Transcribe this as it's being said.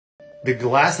The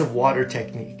glass of water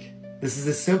technique. This is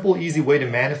a simple, easy way to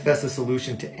manifest a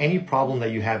solution to any problem that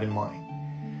you have in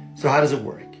mind. So how does it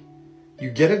work?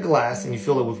 You get a glass and you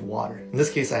fill it with water. In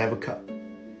this case, I have a cup.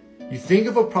 You think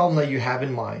of a problem that you have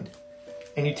in mind,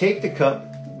 and you take the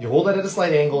cup, you hold it at a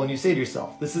slight angle, and you say to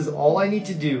yourself, this is all I need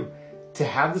to do to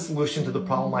have the solution to the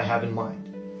problem I have in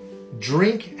mind.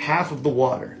 Drink half of the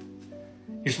water.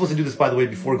 You're supposed to do this, by the way,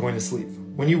 before going to sleep.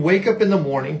 When you wake up in the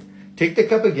morning, take the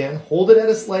cup again, hold it at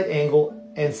a slight angle,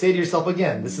 and say to yourself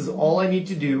again, this is all I need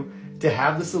to do to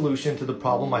have the solution to the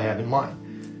problem I have in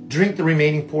mind. Drink the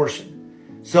remaining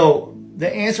portion. So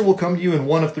the answer will come to you in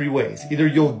one of three ways. Either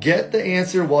you'll get the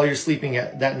answer while you're sleeping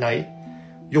that night,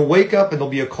 you'll wake up and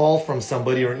there'll be a call from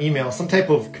somebody or an email, some type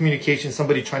of communication,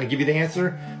 somebody trying to give you the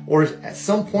answer, or at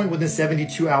some point within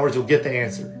 72 hours, you'll get the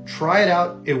answer. Try it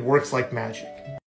out. It works like magic.